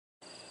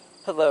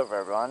Hello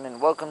everyone, and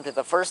welcome to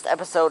the first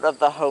episode of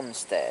the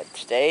Homestead.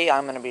 Today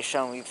I'm going to be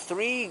showing you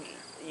 3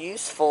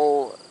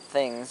 useful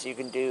things you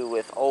can do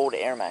with old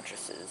air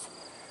mattresses.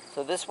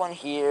 So this one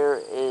here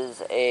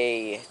is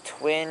a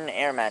twin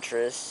air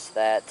mattress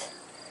that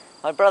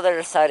my brother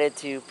decided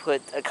to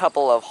put a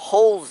couple of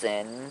holes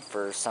in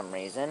for some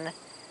reason.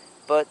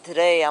 But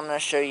today I'm going to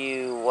show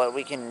you what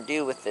we can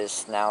do with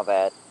this now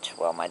that,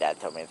 well, my dad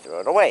told me to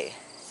throw it away.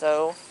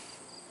 So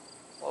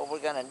what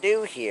we're going to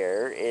do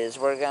here is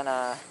we're going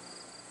to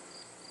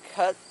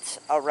cut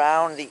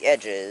around the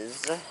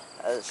edges,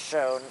 as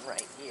shown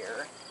right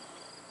here.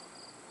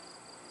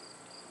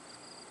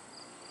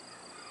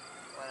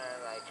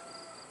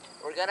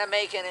 We're gonna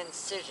make an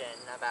incision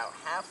about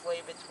halfway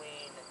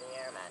between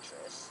the air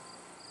mattress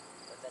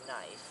with a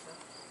knife,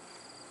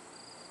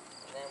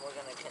 and then we're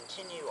gonna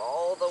continue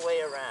all the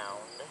way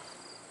around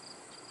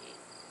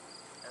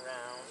the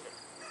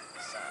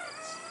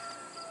sides.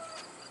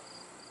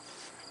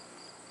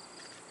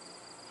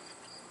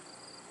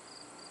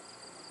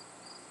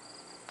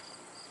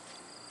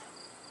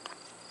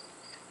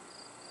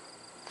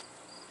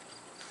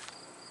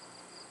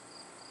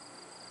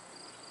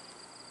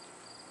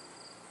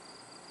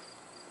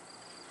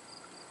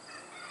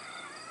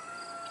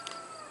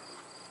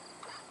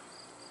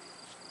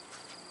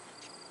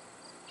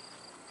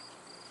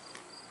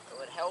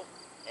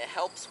 It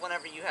helps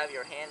whenever you have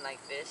your hand like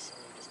this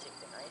and you just take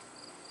the knife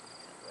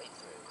right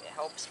through. It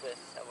helps with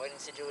avoiding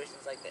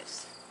situations like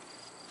this.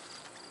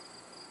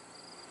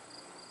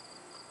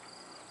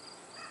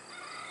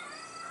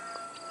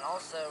 And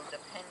also,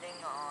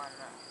 depending on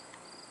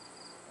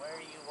where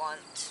you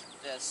want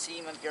the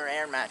seam of your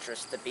air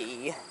mattress to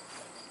be,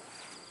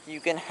 you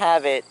can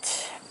have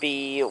it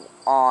be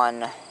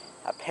on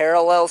a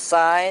parallel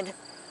side,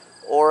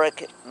 or it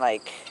can,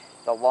 like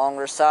the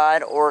longer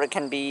side, or it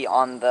can be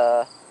on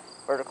the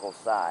vertical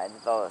side,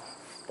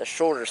 the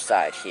shorter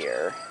side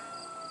here.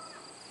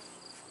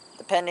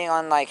 Depending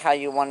on like how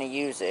you want to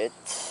use it,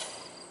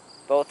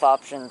 both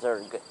options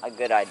are a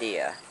good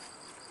idea.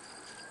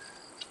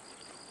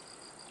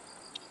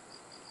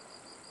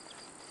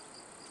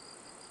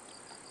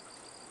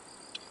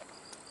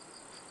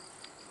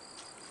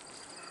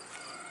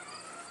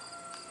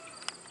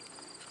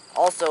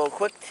 Also, a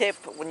quick tip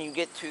when you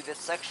get to this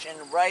section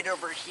right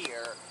over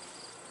here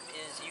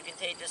is you can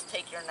just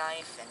take your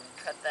knife and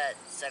cut that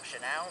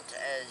section out,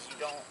 as you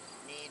don't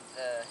need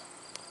the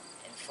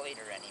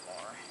inflator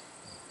anymore.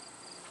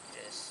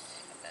 Just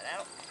cut that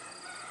out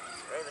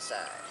and throw it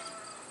aside.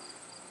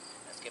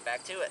 Let's get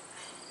back to it.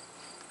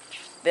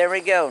 There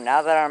we go.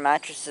 Now that our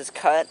mattress is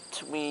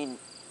cut, we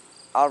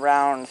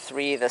around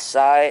three of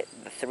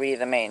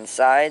the main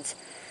sides.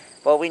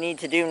 What we need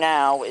to do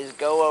now is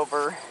go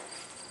over.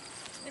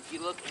 If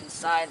you look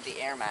inside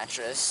the air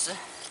mattress,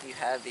 you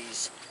have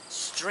these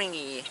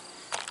stringy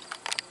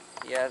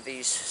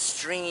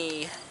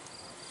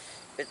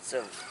bits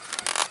of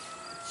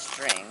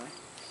string.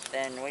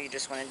 Then what you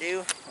just want to do,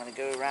 you want to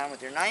go around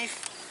with your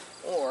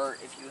knife, or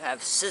if you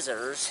have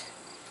scissors,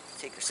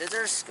 take your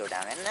scissors, go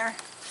down in there,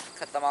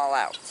 cut them all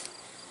out.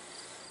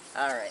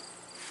 Alright,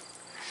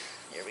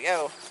 here we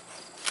go.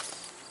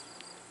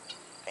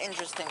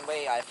 Interesting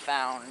way I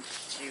found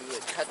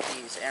to cut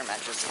these air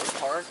mattresses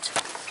apart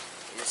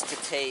is to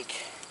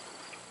take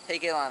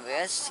it like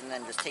this, and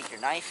then just take your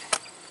knife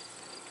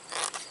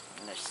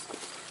and just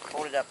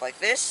fold it up like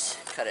this,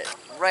 cut it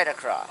right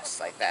across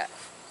like that.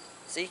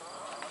 See?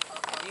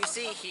 You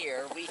see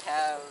here we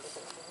have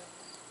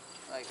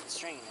like the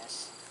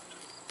stringiness,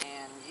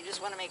 and you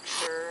just want to make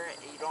sure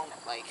you don't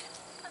like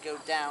go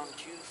down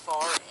too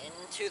far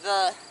into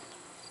the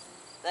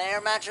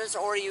air mattress,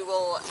 or you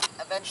will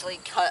eventually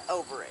cut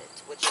over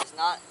it, which is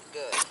not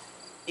good.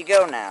 You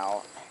go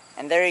now.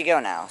 And there you go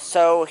now.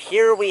 So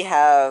here we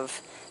have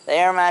the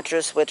air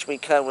mattress, which we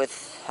cut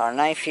with our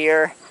knife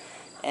here.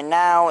 And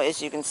now,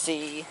 as you can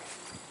see,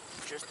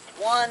 just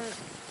one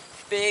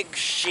big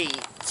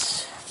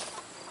sheet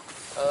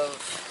of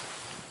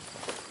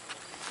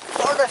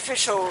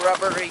artificial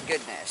rubbery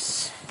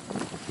goodness.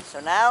 So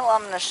now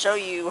I'm going to show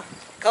you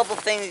a couple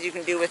things you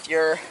can do with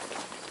your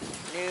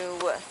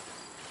new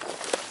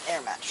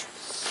air mattress.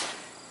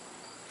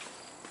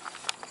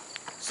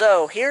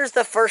 So, here's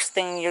the first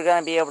thing you're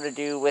going to be able to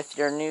do with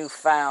your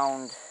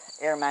newfound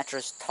air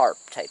mattress tarp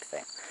type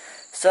thing.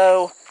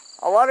 So,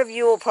 a lot of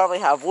you will probably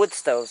have wood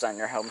stoves on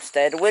your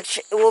homestead, which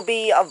will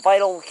be a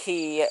vital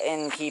key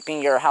in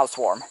keeping your house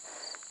warm.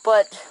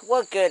 But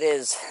what good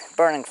is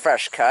burning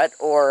fresh cut,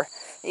 or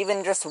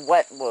even just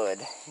wet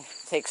wood?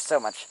 It takes so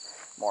much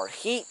more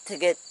heat to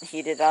get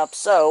heated up.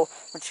 So,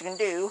 what you can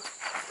do,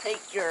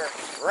 take your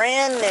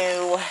brand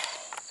new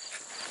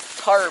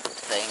tarp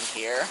thing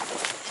here,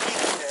 and you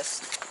can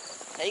just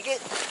take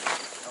it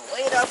and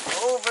lay it up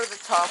over the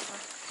top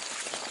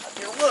of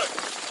your wood,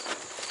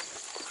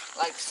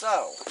 like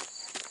so.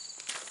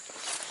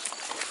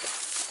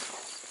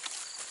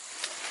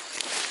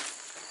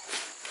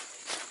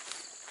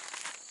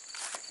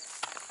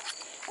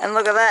 And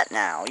look at that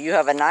now. You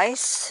have a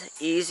nice,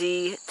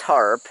 easy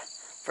tarp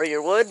for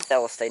your wood that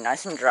will stay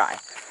nice and dry.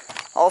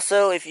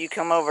 Also, if you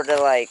come over to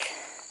like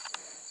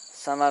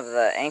some of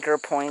the anchor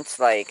points,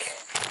 like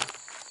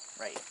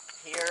right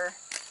here,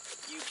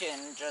 you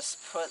can just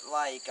put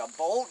like a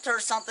bolt or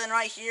something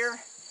right here,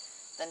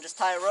 then just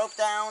tie a rope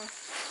down,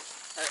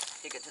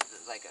 stick it to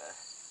like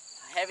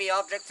a heavy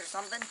object or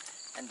something,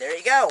 and there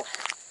you go.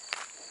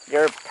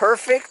 Your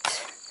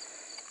perfect,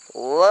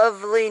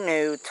 lovely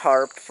new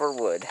tarp for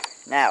wood.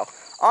 Now,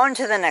 on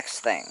to the next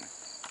thing.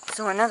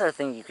 So another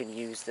thing you could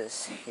use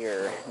this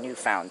here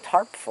newfound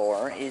tarp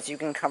for is you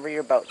can cover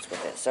your boats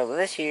with it. So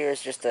this here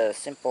is just a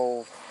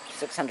simple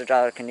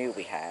 $600 canoe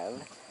we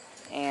have.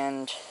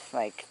 And,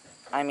 like,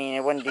 I mean,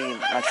 it wouldn't be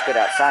much good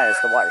outside as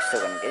the water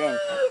still wouldn't get in.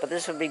 But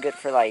this would be good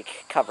for,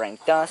 like, covering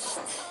dust.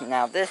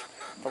 Now the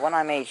one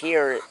I made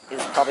here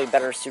is probably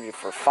better suited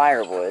for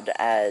firewood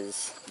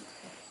as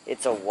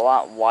it's a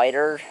lot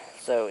wider.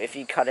 So if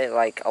you cut it,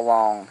 like,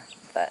 along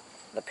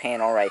the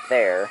panel right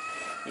there,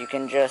 you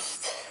can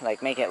just,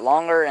 like, make it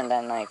longer and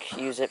then, like,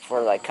 use it for,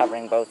 like,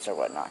 covering boats or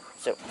whatnot.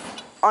 So,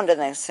 on to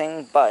the next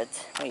thing,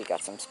 but we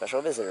got some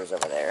special visitors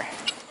over there.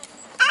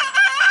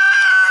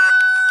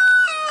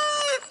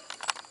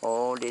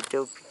 Oh,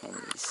 little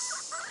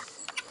pennies.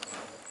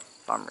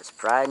 Farmer's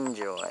pride and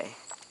joy.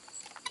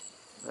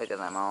 Look at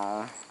them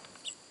all.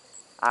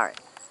 Alright,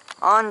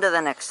 on to the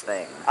next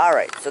thing.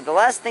 Alright, so the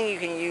last thing you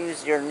can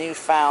use your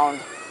newfound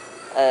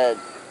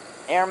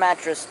air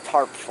mattress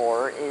tarp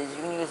for is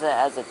you can use it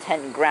as a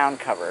tent ground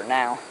cover.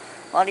 Now,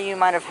 a lot of you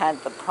might have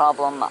had the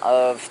problem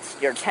of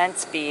your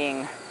tents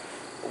being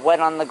wet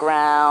on the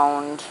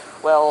ground.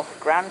 Well,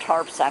 ground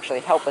tarps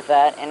actually help with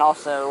that and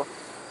also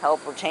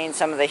help retain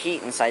some of the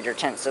heat inside your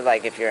tent. So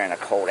like if you're in a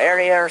cold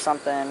area or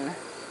something,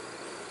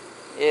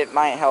 it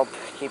might help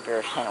keep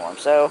your tent warm.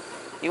 So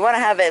you want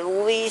to have at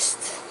least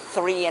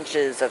 3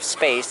 inches of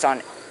space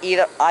on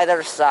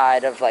either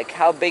side of like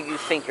how big you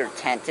think your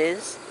tent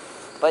is.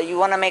 But you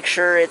want to make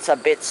sure it's a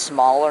bit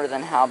smaller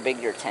than how big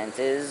your tent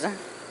is.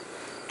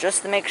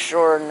 Just to make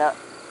sure,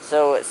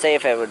 so say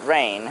if it would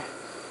rain,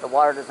 the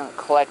water doesn't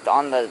collect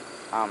on the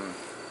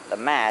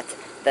mat,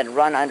 then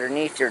run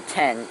underneath your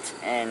tent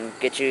and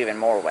get you even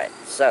more wet.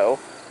 So,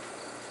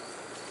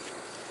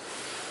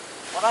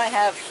 what I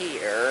have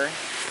here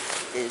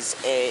is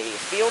a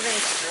Field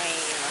and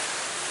Stream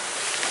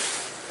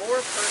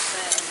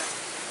 4-person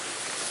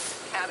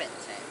cabin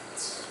tent.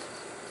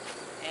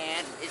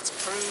 And it's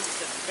proved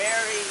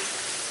very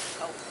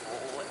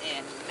helpful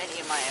in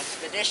many of my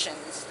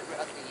expeditions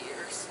throughout the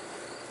years.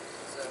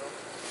 So,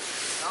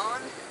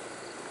 on.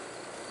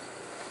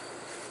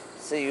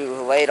 So you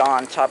lay it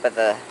on top of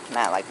the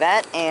mat like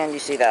that, and you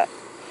see that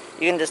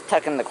you can just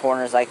tuck in the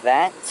corners like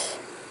that.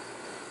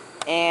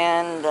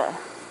 And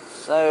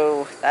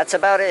so that's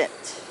about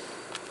it.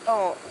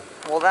 Oh,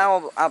 well, that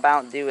will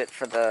about do it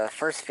for the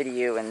first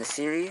video in the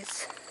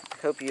series. I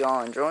hope you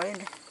all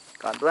enjoyed.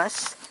 God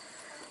bless.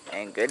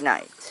 And good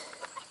night.